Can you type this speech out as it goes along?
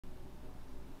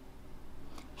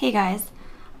Hey guys,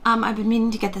 I've been meaning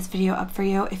to get this video up for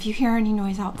you. If you hear any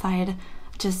noise outside,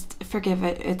 just forgive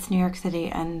it. It's New York City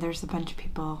and there's a bunch of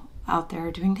people out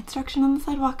there doing construction on the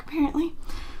sidewalk apparently.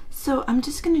 So I'm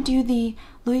just going to do the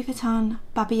Louis Vuitton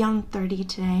Papillon 30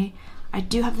 today. I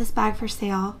do have this bag for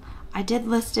sale. I did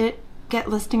list it,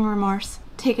 get listing remorse,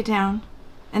 take it down,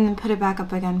 and then put it back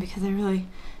up again because I really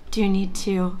do need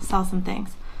to sell some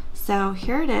things. So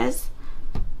here it is.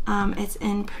 It's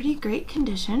in pretty great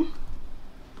condition.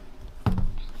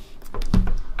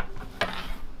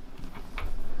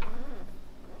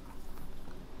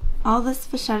 All this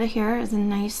Vachetta here is a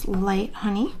nice light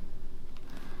honey.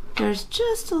 There's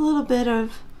just a little bit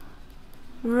of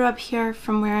rub here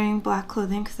from wearing black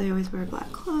clothing because I always wear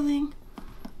black clothing,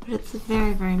 but it's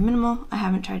very, very minimal. I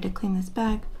haven't tried to clean this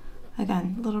bag.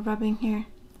 Again, a little rubbing here.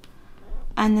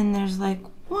 And then there's like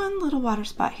one little water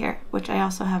spot here, which I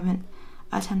also haven't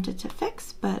attempted to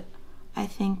fix, but I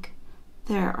think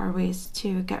there are ways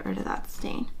to get rid of that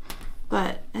stain.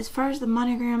 But as far as the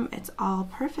monogram, it's all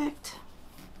perfect.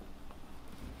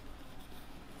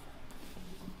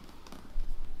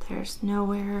 There's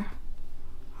nowhere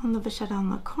on the Vachetta on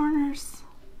the corners.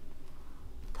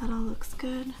 That all looks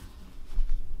good.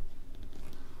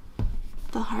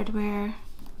 The hardware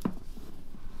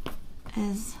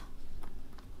is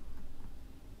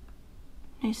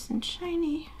nice and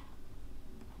shiny.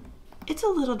 It's a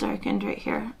little darkened right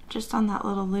here, just on that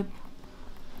little loop.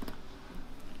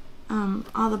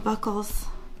 All the buckles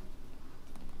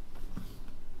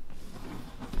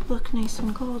look nice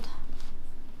and gold.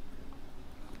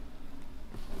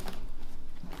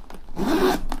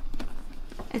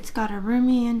 It's got a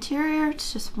roomy interior.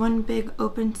 It's just one big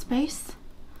open space,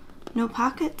 no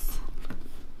pockets.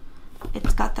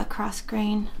 It's got the cross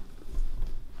grain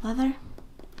leather.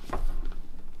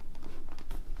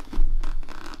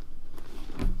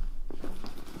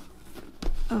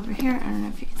 Over here, I don't know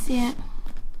if you can see it,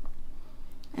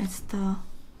 it's the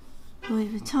Louis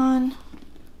Vuitton.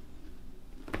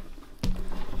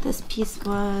 This piece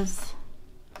was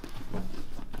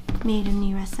made in the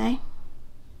USA.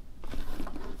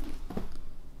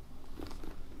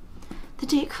 The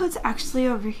date code's actually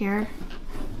over here,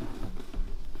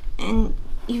 and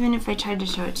even if I tried to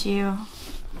show it to you,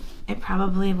 it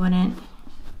probably wouldn't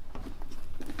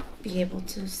be able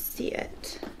to see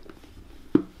it.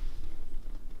 I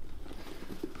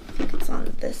think it's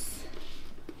on this.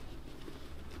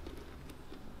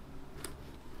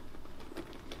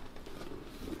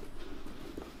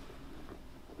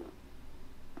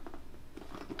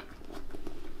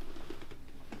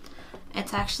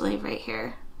 It's actually right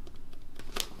here.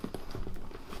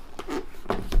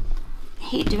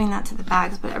 I hate doing that to the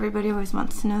bags, but everybody always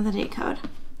wants to know the date code.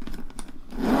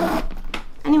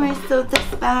 Anyway, so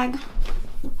this bag,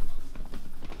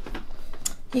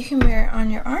 you can wear it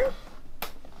on your arm.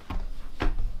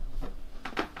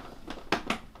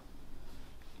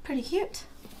 Pretty cute.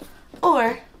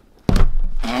 Or, I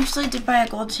actually did buy a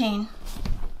gold chain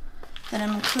that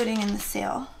I'm including in the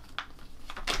sale.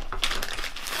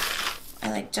 I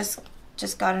like just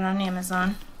got it on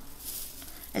Amazon.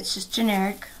 It's just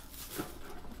generic.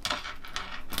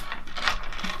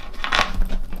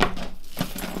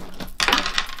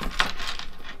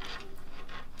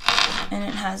 And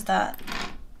it has that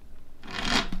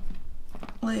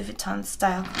Louis Vuitton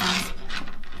style clasp.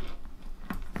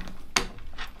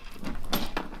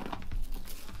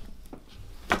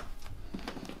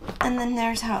 And then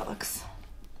there's how it looks.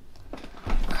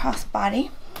 Crossbody.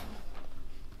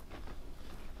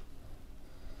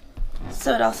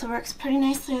 So it also works pretty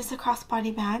nicely as a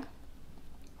crossbody bag.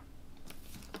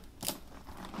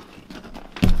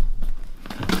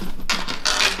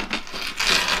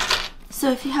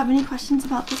 So if you have any questions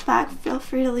about this bag, feel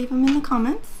free to leave them in the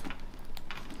comments.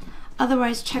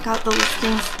 Otherwise, check out the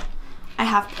listings I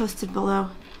have posted below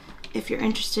if you're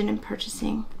interested in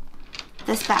purchasing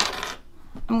this bag.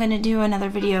 I'm going to do another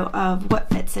video of what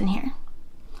fits in here.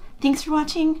 Thanks for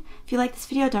watching. If you like this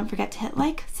video, don't forget to hit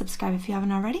like, subscribe if you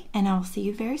haven't already, and I will see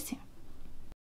you very soon.